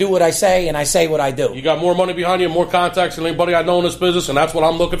Absolutely. I do what I say and I say what I do. You got more money behind you, more contacts than anybody I know in this business, and that's what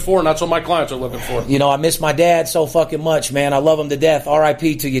I'm looking for, and that's what my clients are looking for. You know, I miss my dad so fucking much, man. I love him to death.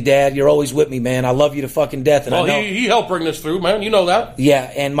 R.I.P. to you, Dad. You're always with me, man. I love you to fucking death. And well, I know he helped bring this through, man. You know that.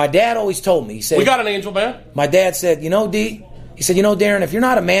 Yeah, and my dad always told me, he said, we got an angel, man. My dad said, you know, D, he said, you know, Darren, if you're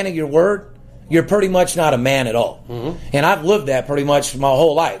not a man of your word, you're pretty much not a man at all. And I've lived that pretty much my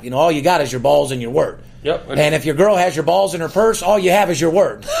whole life. You know, all you got is your balls and your word. Yep. And if your girl has your balls in her purse, all you have is your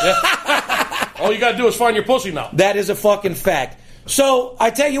word. Yeah. All you got to do is find your pussy now. That is a fucking fact. So I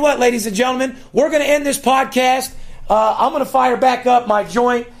tell you what, ladies and gentlemen, we're going to end this podcast. I'm going to fire back up my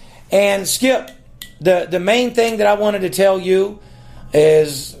joint. And Skip, the main thing that I wanted to tell you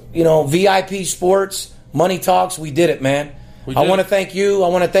is, you know, VIP Sports, Money Talks, we did it, man. I want to thank you. I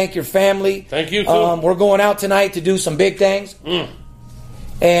want to thank your family. Thank you, too. We're going out tonight to do some big things.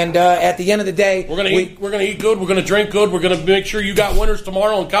 And at the end of the day, we're gonna eat good. We're gonna drink good. We're gonna make sure you got winners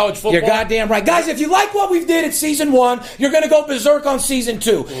tomorrow in college football. You're goddamn right, guys. If you like what we did at season 1, you're gonna go berserk on season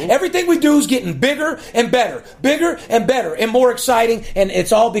 2. Everything we do is getting bigger and better, and more exciting. And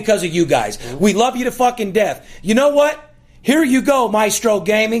it's all because of you guys. We love you to fucking death. You know what? Here you go, Maestro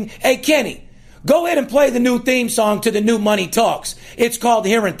Gaming. Hey, Kenny. Go ahead and play the new theme song to the new Money Talks. It's called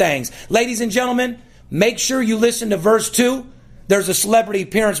Hearing Things. Ladies and gentlemen, make sure you listen to verse 2. There's a celebrity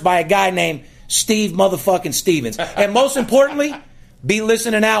appearance by a guy named Steve motherfucking Stevens. And most importantly, be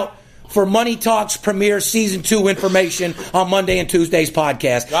listening out for Money Talks premiere season 2 information on Monday and Tuesday's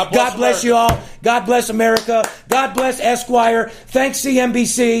podcast. God bless you all. God bless America. God bless Esquire. Thanks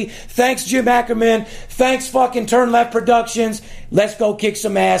CNBC. Thanks Jim Ackerman. Thanks fucking Turn Left Productions. Let's go kick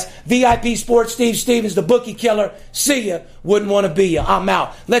some ass. VIP Sports, Steve Stevens, the bookie killer. See ya. Wouldn't want to be ya. I'm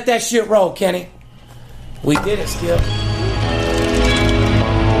out. Let that shit roll, Kenny. We did it, Skip.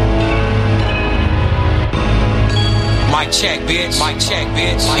 Mic check, bitch. Mic check,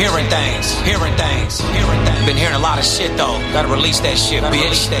 bitch. Hearing things. Hearing things. Hearing things. Been hearing a lot of shit, though. Gotta release that shit,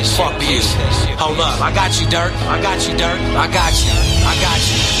 bitch. Fuck you. Hold up. I got you, Dirt. I got you, Dirt. I got you. I got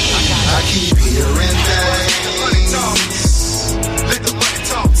you. I got you. I keep hearing things. Let the money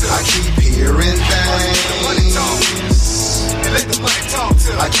talk to us. I keep hearing things. Let the money talk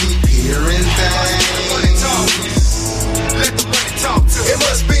to us. I keep hearing things. Let the money talk to us. It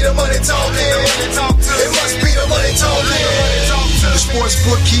must be the money talking. It must be the money talking. The sports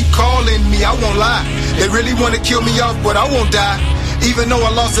book keep calling me, I won't lie. They really want to kill me off, but I won't die. Even though I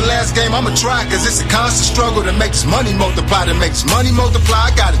lost the last game, I'ma try. Cause it's a constant struggle to make this money multiply. To make this money multiply,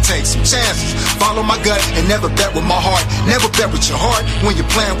 I gotta take some chances. Follow my gut and never bet with my heart. Never bet with your heart when you're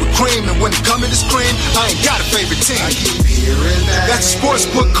playing with cream. And when it comes to scream, I ain't got a favorite team. I keep hearing that. That's the sports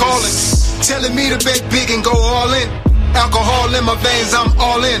book calling, telling me to bet big and go all in. Alcohol in my veins, I'm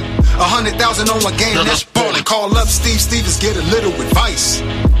all in. 100,000 on my game, that's ballin'. Call up Steve Stevens, get a little advice.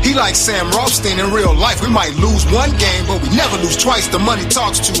 He like Sam Rothstein in real life. We might lose one game, but we never lose twice. The money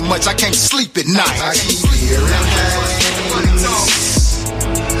talks too much, I can't sleep at night. I keep hearing things. Let the money talk.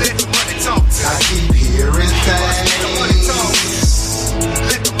 I keep hearing things. Let the money talk.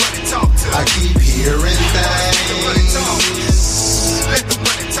 I keep hearing things. Let the money talk.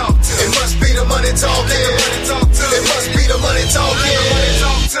 It must be the money talking. It must be the money talking.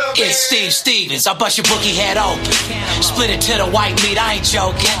 It's Steve Stevens, I bust your bookie head open. Split it to the white meat, I ain't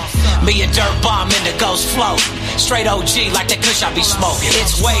joking. Me and Dirt Bomb in the ghost float. Straight OG like that kush I be smoking.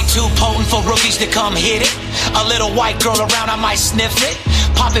 It's way too potent for rookies to come hit it. A little white girl around, I might sniff it.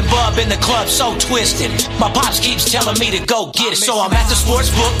 Poppin' bub in the club, so twisted. My pops keeps telling me to go get it. So I'm at the sports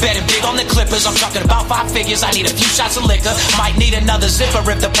book, betting big on the Clippers. I'm talking about 5 figures, I need a few shots of liquor. Might need another zipper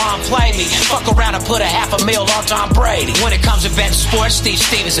if the bomb play me. Fuck around and put $500,000 on Tom Brady. When it comes to betting sports, Steve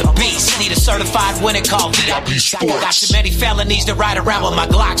Stevens a beast. Need a certified winner called VIP Sports. Got too many felonies to ride around with my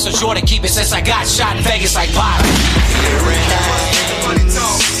Glock, so sure to keep it since I got shot in Vegas like Pop.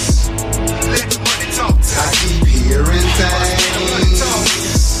 I keep hearing things.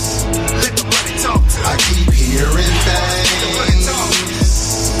 I keep hearing things.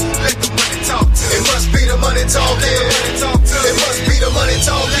 It must be the money talking. It must be the money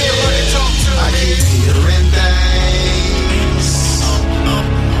talking. I keep hearing things.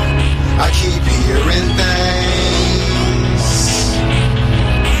 I keep hearing things.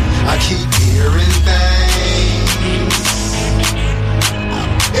 I keep hearing things.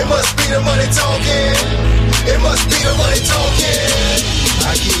 It must be the money talking. It must be the money talking.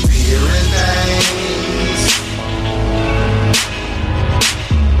 I keep hearing things.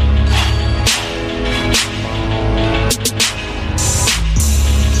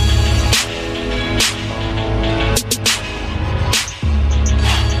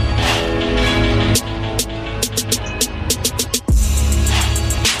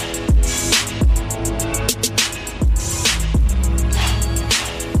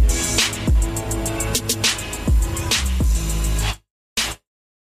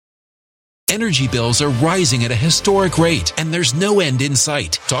 Energy bills are rising at a historic rate, and there's no end in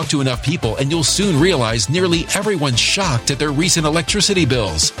sight. Talk to enough people and you'll soon realize nearly everyone's shocked at their recent electricity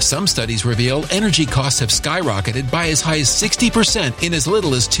bills. Some studies reveal energy costs have skyrocketed by as high as 60% in as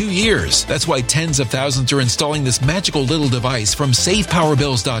little as 2 years. That's why tens of thousands are installing this magical little device from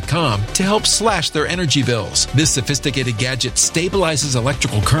SavePowerBills.com to help slash their energy bills. This sophisticated gadget stabilizes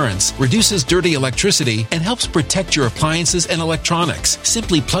electrical currents, reduces dirty electricity, and helps protect your appliances and electronics.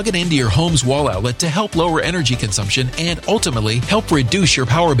 Simply plug it into your home's wall outlet to help lower energy consumption and ultimately help reduce your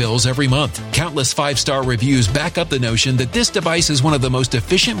power bills every month. Countless 5-star reviews back up the notion that this device is one of the most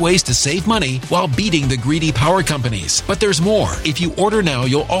efficient ways to save money while beating the greedy power companies. But there's more. If you order now,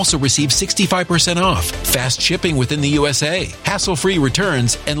 you'll also receive 65% off, fast shipping within the USA, hassle-free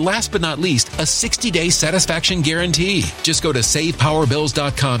returns, and last but not least, a 60-day satisfaction guarantee. Just go to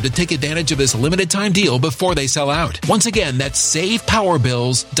SavePowerBills.com to take advantage of this limited time deal before they sell out. Once again, that's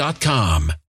SavePowerBills.com.